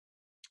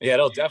Yeah,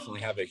 it'll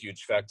definitely have a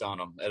huge effect on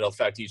them. It'll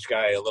affect each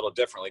guy a little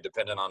differently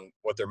depending on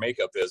what their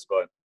makeup is.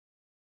 But,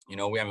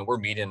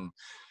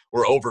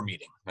 we're over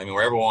meeting.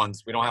 Where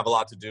we don't have a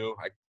lot to do.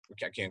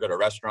 I can't go to a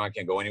restaurant,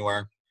 can't go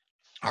anywhere.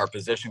 Our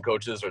position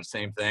coaches are the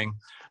same thing.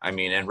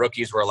 And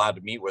rookies we're allowed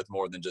to meet with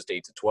more than just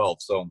 8 to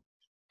 12. So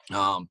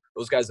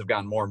those guys have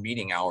gotten more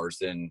meeting hours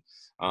than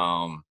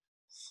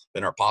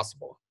are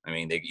possible.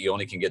 You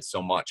only can get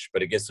so much,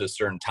 but it gets to a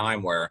certain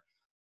time where,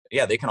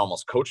 yeah, they can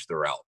almost coach their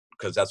route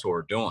because that's what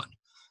we're doing.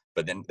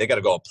 But then they got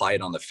to go apply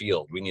it on the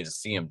field. We need to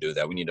see them do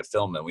that. We need to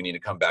film it. We need to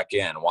come back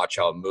in, watch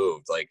how it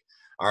moved. Like,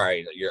 all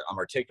right, I'm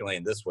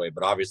articulating this way,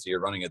 but obviously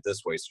you're running it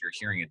this way, so you're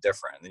hearing it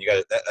different. And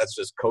then that's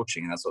just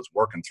coaching, and that's what's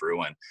working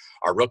through. And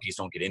our rookies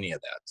don't get any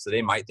of that. So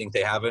they might think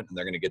they have it, and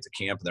they're going to get to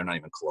camp, and they're not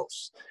even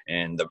close.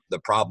 And the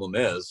problem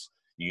is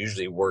you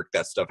usually work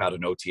that stuff out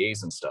in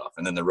OTAs and stuff,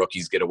 and then the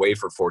rookies get away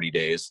for 40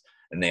 days,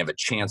 and they have a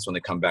chance when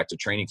they come back to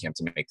training camp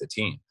to make the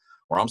team.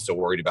 Where I'm still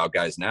worried about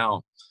guys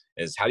now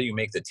is how do you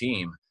make the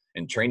team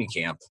in training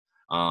camp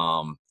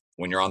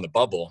when you're on the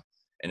bubble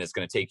and it's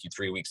going to take you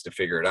 3 weeks to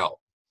figure it out.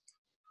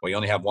 Well, you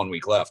only have 1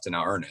 week left to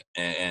now earn it.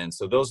 And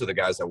so those are the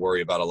guys I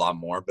worry about a lot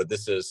more. But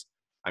this is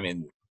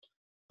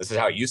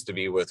how it used to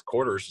be with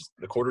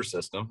the quarter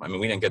system.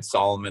 We didn't get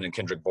Solomon and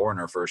Kendrick Bourne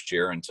our first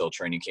year until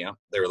training camp.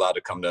 They were allowed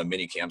to come to a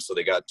mini camp, so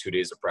they got 2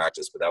 days of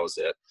practice, but that was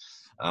it.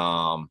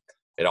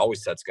 It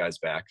always sets guys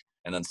back.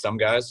 And then some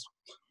guys,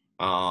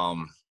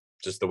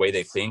 just the way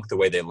they think, the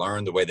way they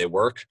learn, the way they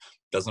work,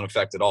 doesn't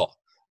affect at all.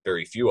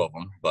 Very few of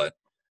them, but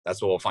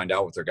that's what we'll find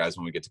out with their guys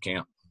when we get to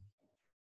camp.